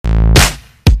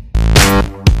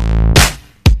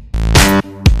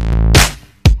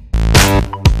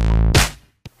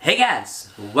Hey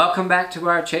guys, welcome back to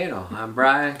our channel. I'm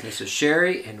Brian, this is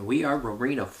Sherry, and we are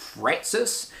Rowena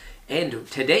Francis. And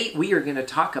today we are going to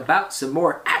talk about some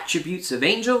more attributes of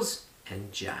angels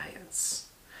and giants.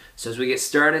 So as we get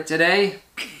started today,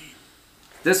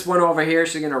 this one over here,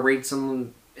 she's going to read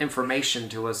some information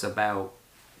to us about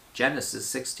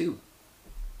Genesis 6:2.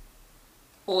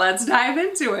 Let's dive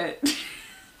into it.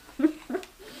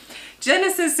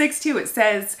 Genesis 6:2, it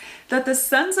says that the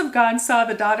sons of God saw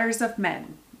the daughters of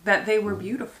men, that they were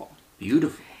beautiful.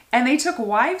 Beautiful. And they took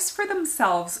wives for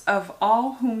themselves of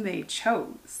all whom they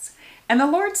chose. And the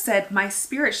Lord said, My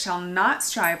spirit shall not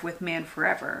strive with man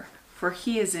forever, for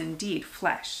he is indeed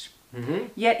flesh.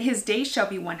 Yet his days shall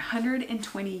be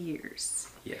 120 years.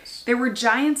 Yes. There were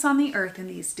giants on the earth in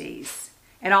these days,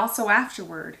 and also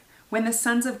afterward, when the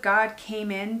sons of God came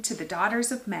in to the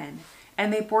daughters of men,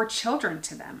 and they bore children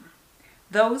to them.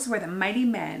 Those were the mighty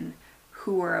men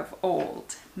who were of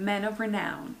old, men of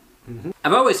renown.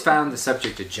 I've always found the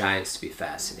subject of giants to be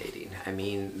fascinating. I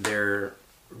mean, they're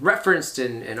referenced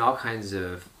in all kinds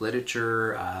of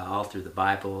literature, all through the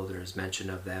Bible. There's mention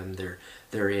of them.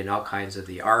 They're in all kinds of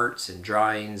the arts and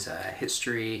drawings,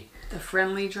 history. The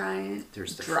friendly giant.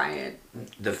 There's the giant.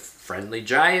 The friendly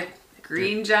giant.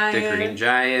 Green giant. The green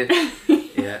giant.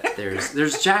 Yeah,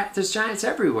 there's giants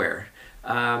everywhere.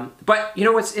 But you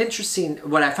know what's interesting,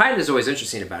 what I find is always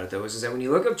interesting about it though, is that when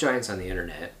you look up giants on the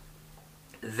internet,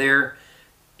 there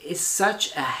is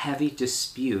such a heavy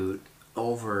dispute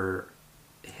over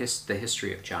the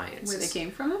history of giants. Where they came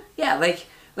from? Yeah, like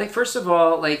first of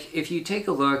all, like if you take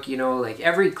a look, you know, like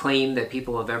every claim that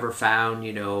people have ever found,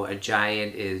 you know, a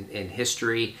giant in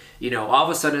history, you know, all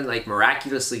of a sudden like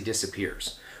miraculously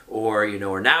disappears. Or, you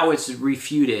know, or now it's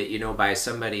refuted, you know, by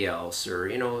somebody else. Or,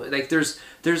 you know, like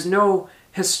there's no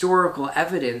historical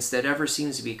evidence that ever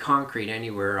seems to be concrete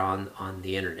anywhere on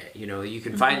the internet. You know, you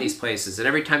can find these places, and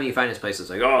every time you find this place, it's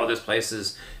like, oh, this place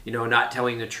is, you know, not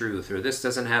telling the truth, or this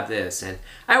doesn't have this. And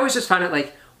I always just find it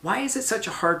like, why is it such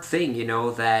a hard thing, you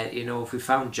know, that, you know, if we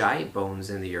found giant bones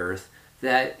in the earth,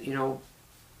 that, you know,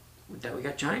 that we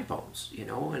got giant bones, you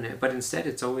know, but instead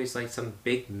it's always like some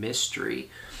big mystery.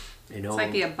 You know, It's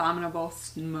like the abominable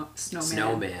snowman.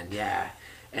 Snowman, yeah.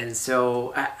 And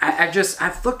so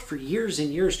I've looked for years and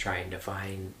years trying to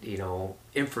find, you know,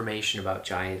 information about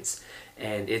giants,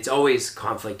 and it's always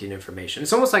conflicting information.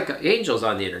 It's almost like angels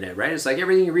on the internet, right? It's like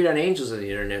everything you read on angels on the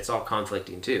internet, it's all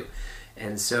conflicting too.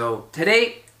 And so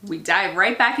today we dive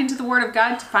right back into the Word of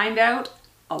God to find out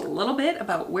a little bit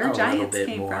about where giants came from. A little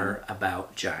bit more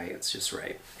about giants, just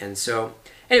right. And so,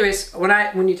 anyways,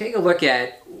 when you take a look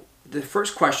at the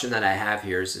first question that I have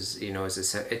here is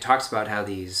this, it talks about how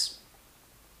these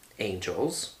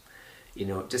angels, you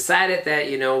know, decided that,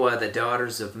 you know, the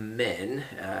daughters of men,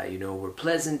 you know, were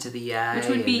pleasant to the eye, which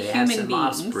would be and they had human some beings.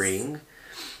 offspring.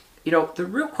 You know, the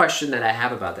real question that I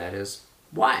have about that is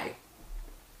why?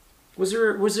 Was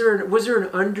there an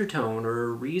undertone or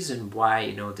a reason why,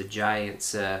 you know, the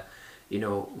giants, you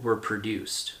know, were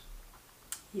produced?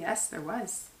 Yes, there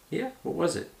was. Yeah, what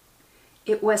was it?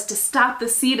 It was to stop the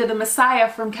seed of the Messiah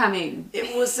from coming.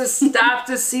 It was to stop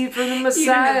the seed from the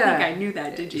Messiah. You didn't think I knew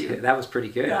that, did you? Yeah, that was pretty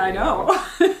good. Yeah, I know.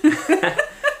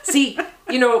 See,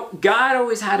 you know, God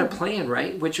always had a plan,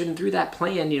 right? Which, and through that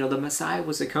plan, you know, the Messiah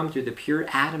was to come through the pure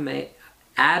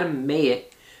Adamaic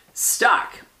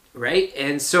stock, right?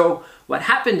 And so what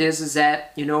happened is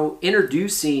that, you know,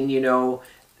 introducing, you know,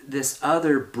 this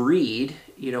other breed,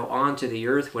 you know, onto the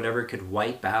earth, whatever could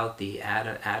wipe out the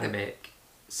Adamic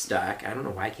stock. I don't know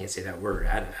why I can't say that word.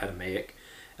 Adamaic,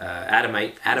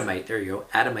 Adamite. There you go.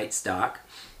 Adamite stock,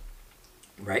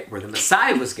 right? Where the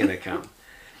Messiah was going to come,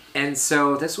 and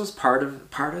so this was part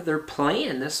of their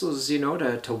plan. This was, you know,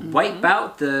 to wipe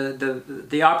out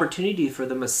the opportunity for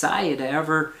the Messiah to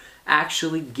ever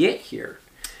actually get here.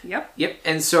 Yep.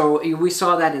 And so we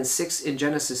saw that in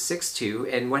Genesis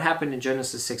 6:2, and what happened in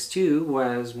Genesis 6:2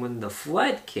 was when the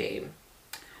flood came.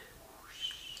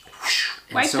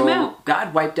 Wiped them out.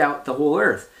 God wiped out the whole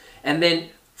earth. And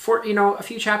then, a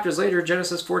few chapters later,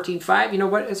 Genesis 14:5, you know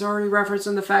what is already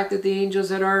referencing the fact that the angels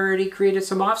had already created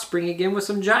some offspring again with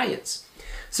some giants.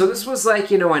 So this was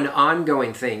like, you know, an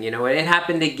ongoing thing. You know, it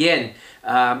happened again.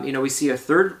 You know, we see a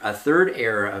third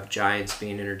era of giants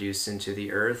being introduced into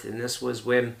the earth. And this was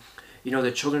when, you know,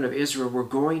 the children of Israel were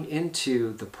going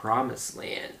into the promised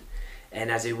land. And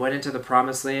as they went into the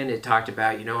promised land, it talked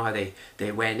about, you know, how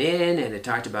they went in, and it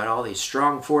talked about all these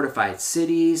strong fortified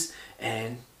cities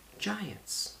and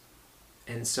giants.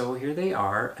 And so here they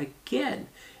are again.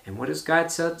 And what does God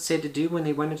say to do when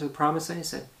they went into the promised land? He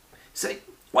said,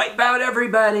 wipe out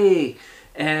everybody.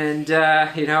 And,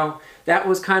 you know, that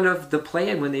was kind of the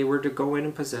plan when they were to go in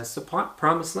and possess the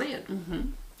promised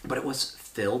land. But it was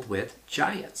filled with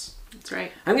giants. That's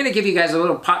right. I'm going to give you guys a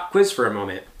little pop quiz for a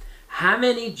moment. How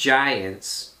many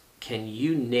giants can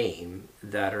you name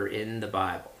that are in the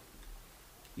Bible?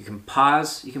 You can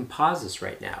pause this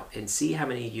right now and see how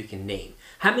many you can name.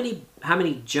 How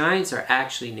many giants are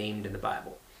actually named in the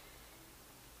Bible?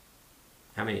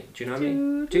 How many? Do you know how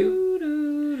many? 2?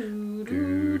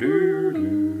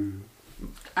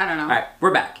 I don't know. All right,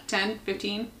 we're back. 10,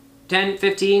 15? 10,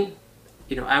 15.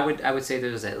 You know, I would say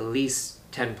there's at least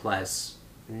 10 plus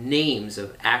names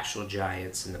of actual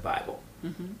giants in the Bible.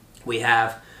 We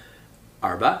have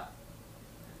Arba,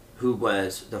 who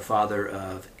was the father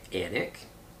of Anak.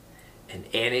 And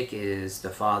Anak is the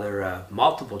father of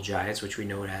multiple giants, which we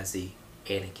know as the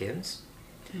Anakins.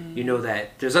 You know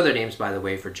that there's other names, by the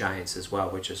way, for giants as well,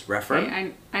 which is Rephaim.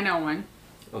 Okay, I know one.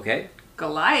 Okay.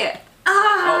 Goliath.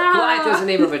 Oh, Goliath is the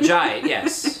name of a giant.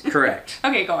 Yes, correct.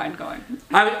 Okay, go on.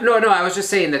 No, I was just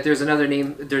saying that there's another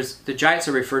name. There's the giants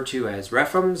are referred to as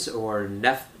Rephaims or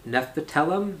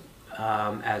Nephatelim,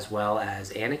 as well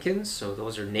as Anakins. So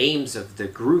those are names of the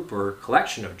group or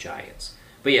collection of giants.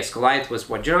 But yes, Goliath was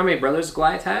one. Do you know how many brothers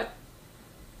Goliath had?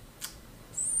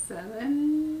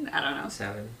 7? I don't know.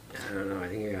 7? I don't know. I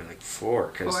think he got like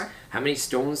 4. 4. How many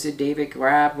stones did David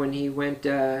grab when he went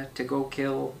to go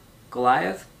kill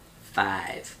Goliath?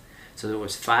 5. So there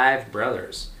was 5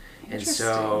 brothers. And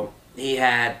so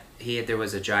there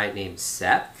was a giant named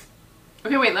Seth.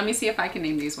 Okay, wait, let me see if I can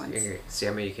name these ones. Okay, see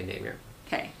how many you can name here.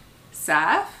 Okay.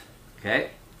 Seth.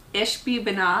 Okay.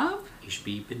 Ishbi-Benob.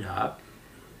 Ishbi-Benob.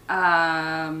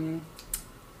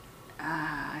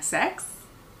 Sex.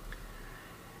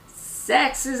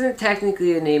 Sex isn't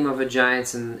technically the name of a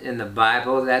giant in the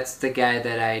Bible. That's the guy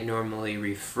that I normally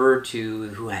refer to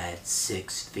who had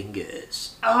 6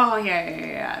 fingers. Oh,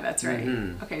 yeah, that's right.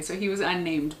 Okay, so he was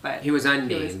unnamed, but... He was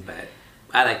unnamed, but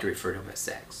I like to refer to him as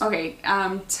Sex. Okay,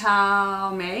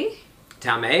 Talmai.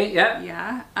 Talmai, yep.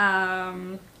 Yeah,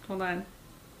 hold on.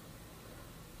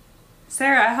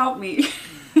 Sarah, help me.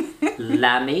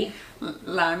 Lami.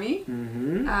 Lami.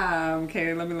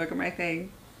 Okay, let me look at my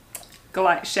thing.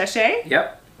 Sheshe.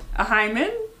 Yep.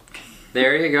 Ahiman.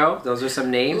 There you go. Those are some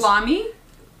names. Lami.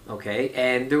 Okay,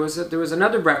 and there was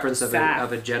another reference of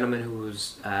a gentleman who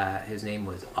was his name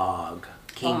was Og,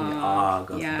 King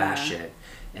Og of Bashan,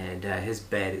 and his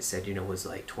bed, it said, was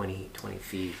like 20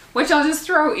 feet. Which I'll just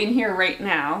throw in here right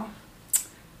now.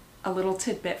 A little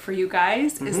tidbit for you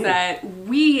guys is that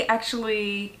we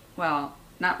actually, well,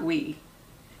 not we,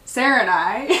 Sarah and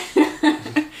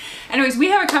I. Anyways, we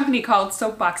have a company called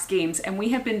Soapbox Games, and we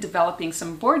have been developing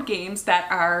some board games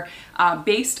that are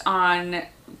based on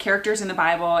characters in the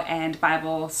Bible and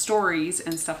Bible stories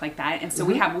and stuff like that. And so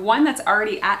we have one that's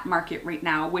already at market right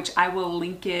now, which I will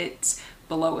link it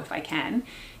below if I can.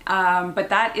 But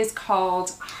that is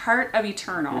called Heart of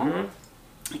Eternal.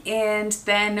 And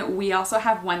then we also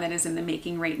have one that is in the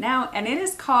making right now, and it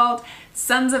is called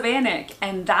Sons of Anak,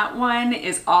 and that one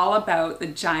is all about the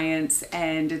giants,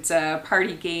 and it's a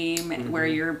party game where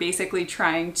you're basically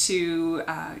trying to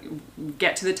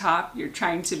get to the top. You're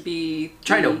trying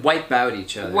to wipe out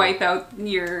each other, wipe out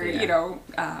your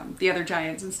the other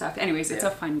giants and stuff. Anyways, it's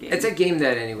a fun game. It's a game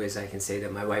that, anyways, I can say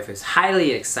that my wife is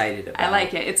highly excited about. I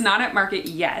like it. It's not at market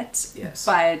yet. Yes,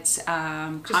 but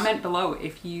comment below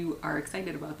if you are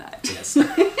excited about that. Yes.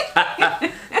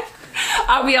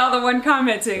 I'll be all the one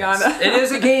commenting on that. It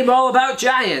is a game all about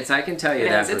giants, I can tell you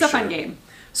that. It's a fun game.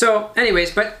 So,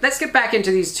 anyways, but let's get back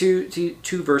into these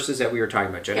two verses that we were talking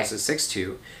about, Genesis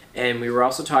 6:2, and we were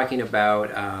also talking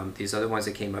about these other ones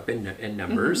that came up in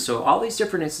Numbers. So all these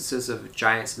different instances of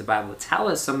giants in the Bible tell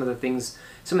us some of the things,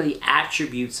 some of the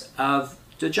attributes of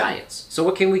the giants. So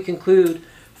what can we conclude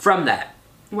from that?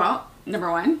 Well,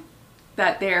 number 1,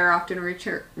 that they're often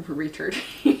referred.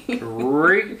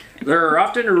 They're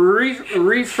often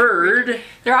referred.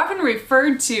 They're often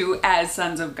referred to as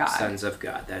sons of God. Sons of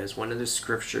God. That is one of the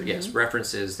scripture. Yes,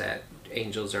 references that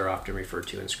angels are often referred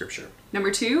to in scripture.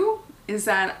 Number 2 is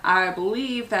that I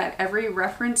believe that every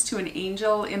reference to an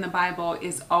angel in the Bible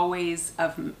is always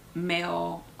of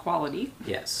male quality.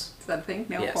 Yes. Is that a thing?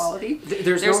 Male quality?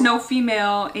 There's no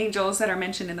female angels that are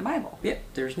mentioned in the Bible. Yeah,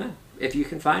 there's none. If you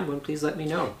can find one, please let me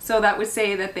know. So that would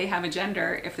say that they have a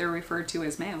gender if they're referred to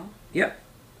as male. Yep.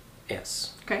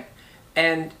 Yes. Okay.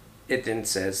 And it then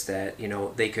says that,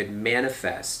 they could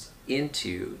manifest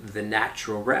into the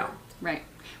natural realm. Right.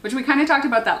 Which we kind of talked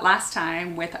about that last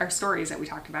time with our stories that we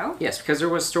talked about. Yes, because there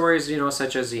was stories,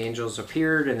 such as the angels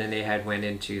appeared and then they had went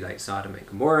into like Sodom and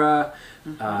Gomorrah.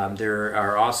 There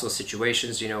are also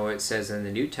situations, it says in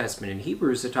the New Testament in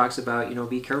Hebrews, it talks about,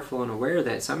 be careful and aware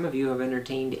that some of you have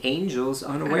entertained angels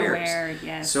unawares. Unaware,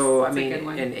 yes. So, That's a good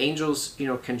one. and angels,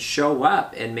 can show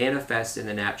up and manifest in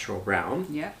the natural realm.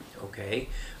 Yeah. Okay.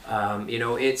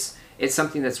 It's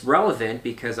something that's relevant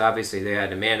because obviously they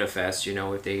had to manifest,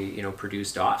 if they,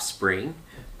 produced offspring,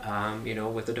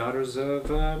 with the daughters of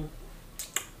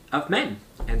men.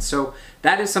 And so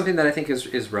that is something that I think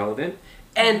is relevant.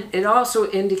 And it also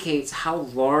indicates how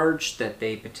large that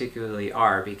they particularly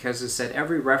are, because it said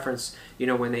every reference,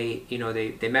 when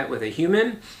they met with a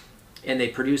human and they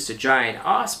produced a giant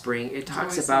offspring, it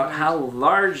talks about how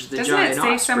large the giant offspring is.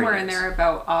 Doesn't it say somewhere in there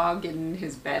about Og in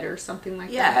his bed or something like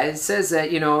that? Yeah, it says that,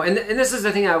 and this is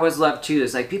the thing I always love too,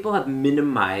 is like people have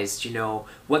minimized,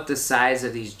 what the size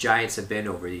of these giants have been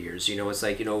over the years. It's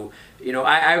like,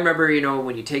 I remember,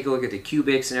 when you take a look at the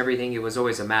cubics and everything, it was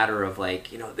always a matter of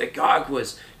like, that Gog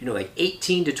was, like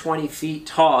 18 to 20 feet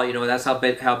tall, that's how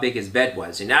big his bed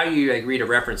was. And now you like read a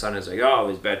reference on it, it's like, oh,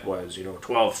 his bed was,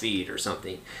 12 feet or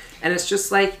something. And it's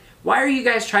just like, why are you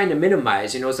guys trying to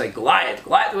minimize? It's like Goliath.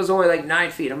 Goliath was only like 9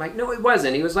 feet. I'm like, no, he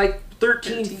wasn't. He was like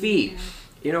 13 feet.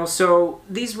 Yeah. So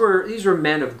these were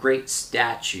men of great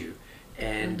stature.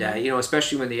 And,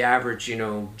 especially when the average,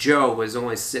 Joe was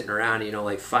only sitting around,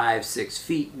 like 5-6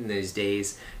 feet in these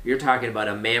days, you're talking about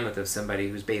a mammoth of somebody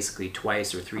who's basically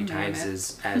twice or three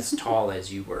times as tall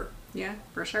as you were. Yeah,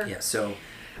 for sure. Yeah, so.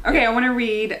 Okay, I want to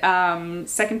read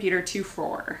 2 Peter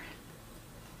 2:4.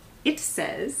 It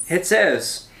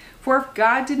says, "For if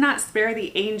God did not spare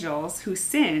the angels who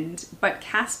sinned, but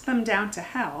cast them down to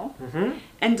hell,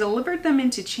 and delivered them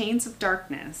into chains of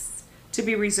darkness, to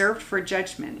be reserved for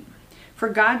judgment. For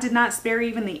God did not spare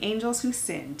even the angels who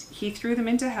sinned. He threw them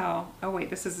into hell." Oh wait,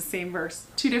 this is the same verse.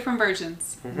 2 different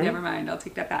versions. Never mind, I'll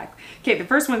take that back. Okay, the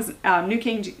first one's New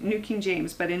King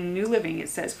James, but in New Living it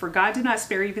says, "For God did not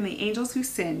spare even the angels who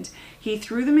sinned. He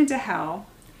threw them into hell,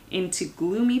 into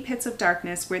gloomy pits of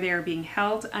darkness, where they are being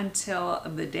held until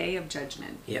the day of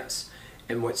judgment." Yes.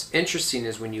 And what's interesting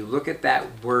is when you look at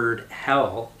that word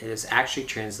hell, it is actually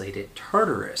translated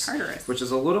Tartarus. Which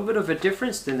is a little bit of a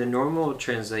difference than the normal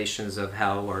translations of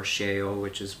hell or Sheol,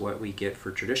 which is what we get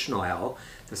for traditional hell.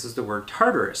 This is the word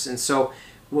Tartarus. And so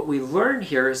what we learn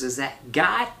here is that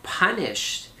God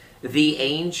punished the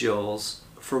angels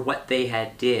for what they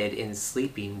had did in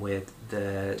sleeping with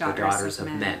the daughters of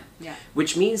men. Yeah.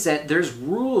 Which means that there's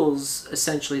rules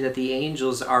essentially that the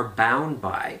angels are bound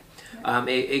by.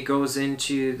 It goes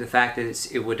into the fact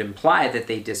that it would imply that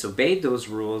they disobeyed those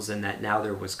rules and that now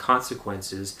there was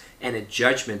consequences and a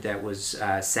judgment that was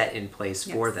set in place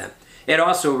for them. It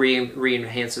also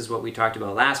re-enhances what we talked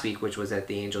about last week, which was that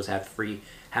the angels have free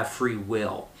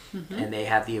will. And they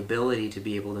have the ability to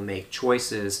be able to make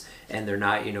choices, and they're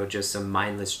not, just some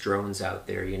mindless drones out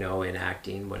there,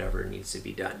 enacting whatever needs to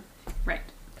be done. Right.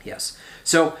 Yes.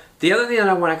 So the other thing that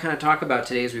I want to kind of talk about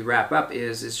today as we wrap up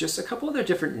is just a couple other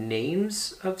different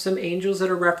names of some angels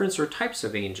that are referenced, or types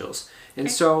of angels.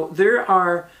 And so there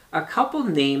are a couple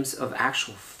names of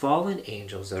actual fallen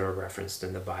angels that are referenced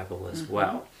in the Bible as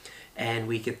well. And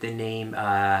we get the name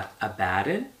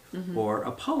Abaddon or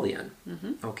Apollyon.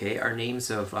 Okay, are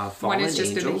names of fallen angels. One is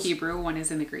just in the Hebrew, one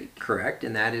is in the Greek. Correct,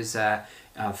 and that is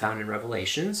found in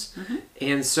Revelations.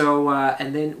 And so,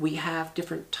 and then we have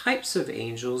different types of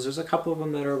angels. There's a couple of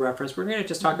them that are referenced. We're going to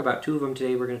just talk about 2 of them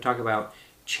today. We're going to talk about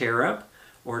cherub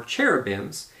or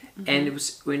cherubims. And it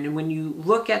was when you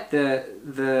look at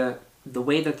the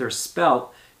way that they're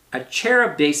spelt, a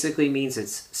cherub basically means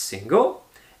it's single.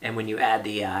 And when you add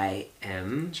the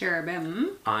I-M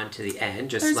cherubim onto the end,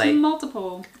 just there's like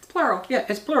multiple, it's plural. Yeah,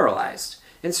 it's pluralized.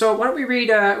 And so why don't we read,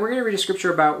 we're going to read a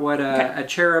scripture about what a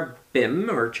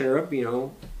cherubim or cherub,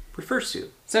 refers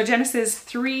to. So Genesis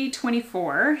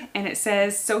 3:24, and it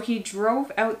says, "So he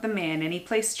drove out the man, and he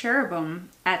placed cherubim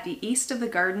at the east of the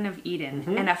Garden of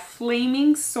Eden, and a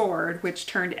flaming sword which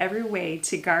turned every way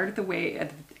to guard the way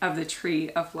of the tree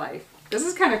of life." This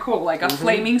is kind of cool, like a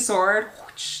flaming sword.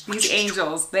 These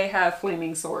angels, they have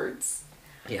flaming swords.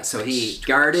 Yeah, so he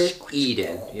guarded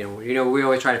Eden. We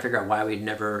always try to figure out why we'd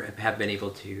never have been able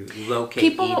to locate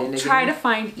Eden again. People try to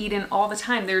find Eden all the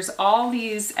time. There's all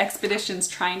these expeditions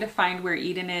trying to find where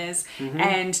Eden is,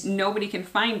 and nobody can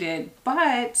find it.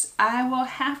 But I will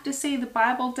have to say the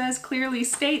Bible does clearly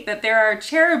state that there are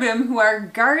cherubim who are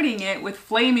guarding it with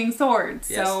flaming swords.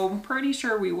 Yes. So I'm pretty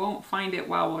sure we won't find it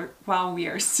while we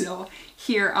are still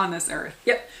here on this earth.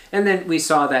 Yep. And then we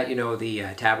saw that, the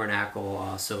tabernacle,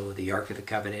 also the Ark of the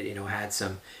Covenant, had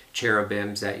some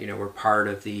cherubims that, were part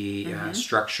of the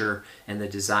structure and the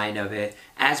design of it,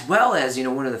 as well as,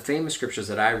 one of the famous scriptures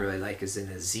that I really like is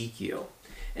in Ezekiel.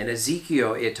 In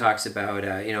Ezekiel, it talks about,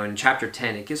 in chapter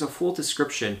 10, it gives a full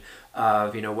description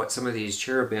of, what some of these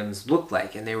cherubims looked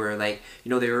like. And they were like,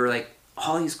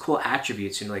 all these cool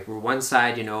attributes, like where one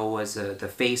side, was the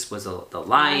face was the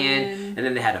lion, and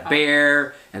then they had a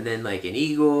bear, and then like an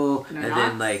eagle, and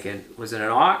then like was it an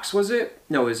ox? Was it?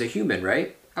 No, it was a human,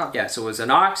 right? Oh. Yeah, so it was an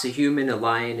ox, a human, a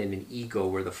lion, and an eagle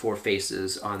were the 4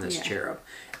 faces on this cherub.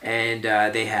 And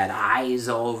they had eyes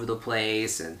all over the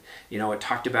place, and it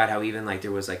talked about how even like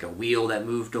there was like a wheel that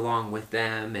moved along with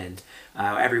them, and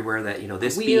everywhere that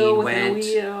this being went,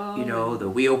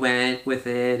 the wheel went with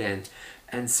it,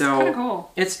 and so kind of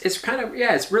cool. It's kind of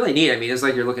it's really neat. I mean, it's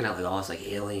like you're looking at like all this like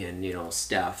alien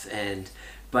stuff,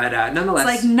 but nonetheless,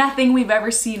 it's like nothing we've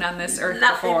ever seen on this earth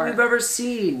before. Nothing we've ever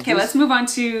seen. Okay, let's move on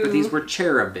to. But these were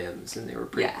cherubims, and they were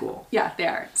pretty cool. Yeah, they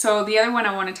are. So the other one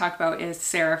I want to talk about is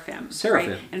seraphim.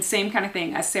 Seraphim, right? And same kind of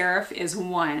thing. A seraph is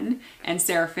one, and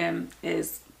seraphim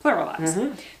is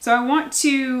pluralized. So I want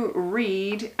to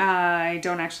read. I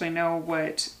don't actually know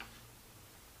what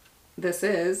this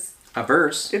is. A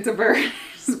verse. It's a verse,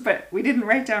 but we didn't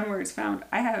write down where it's found.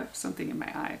 I have something in my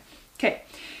eye. Okay.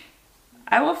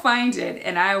 I will find it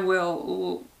and I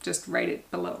will just write it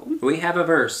below. We have a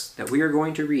verse that we are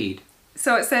going to read.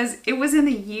 So it says, "It was in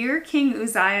the year King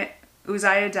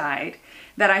Uzziah died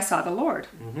that I saw the Lord.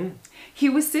 He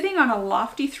was sitting on a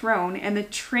lofty throne, and the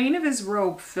train of his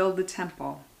robe filled the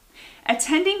temple.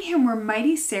 Attending him were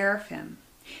mighty seraphim,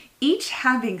 each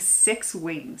having 6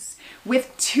 wings.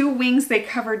 With 2 wings they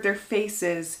covered their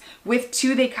faces, with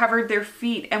 2 they covered their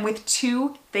feet, and with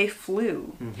 2 they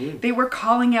flew. They were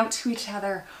calling out to each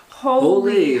other,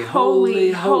 'Holy,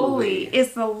 holy, holy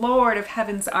is the Lord of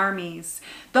heaven's armies.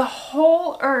 The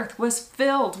whole earth was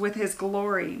filled with his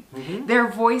glory.' Their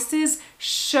voices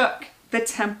shook the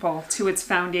temple to its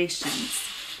foundations,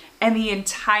 and the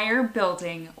entire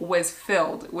building was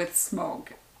filled with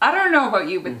smoke." I don't know about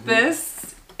you, but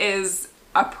this is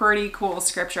a pretty cool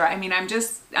scripture. I mean, I'm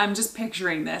just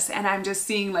picturing this, and I'm just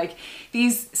seeing like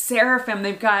these seraphim.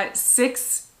 They've got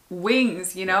 6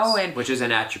 wings, and which is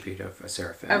an attribute of a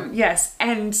seraphim. Yes,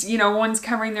 and one's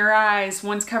covering their eyes,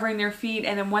 one's covering their feet,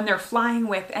 and then one they're flying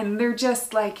with, and they're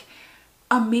just like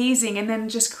amazing, and then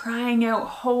just crying out,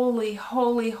 "Holy,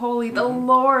 holy, holy, the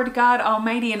Lord God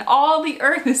Almighty, and all the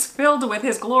earth is filled with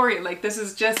his glory." Like, this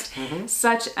is just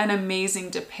such an amazing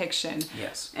depiction.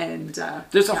 Yes. And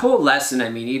there's a whole lesson, I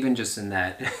mean, even just in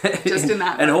that. Just in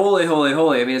that. And holy, holy,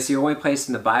 holy. I mean, it's the only place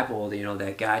in the Bible,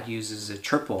 that God uses a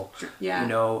triple,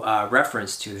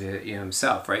 reference to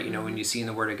himself, right? When you see in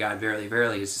the Word of God, verily,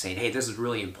 verily, it's saying, hey, this is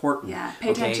really important. Yeah, pay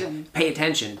attention. Pay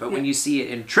attention. But when you see it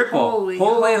in triple, holy,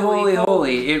 holy, holy,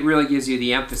 it really gives you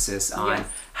the emphasis on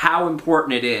how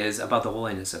important it is about the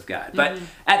holiness of God. But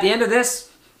at the end of this,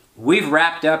 we've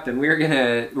wrapped up, and we're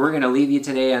gonna leave you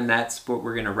today, and that's what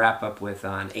we're gonna wrap up with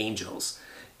on angels.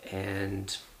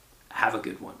 And have a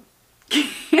good one.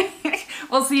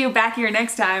 We'll see you back here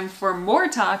next time for more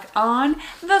talk on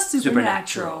the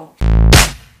supernatural.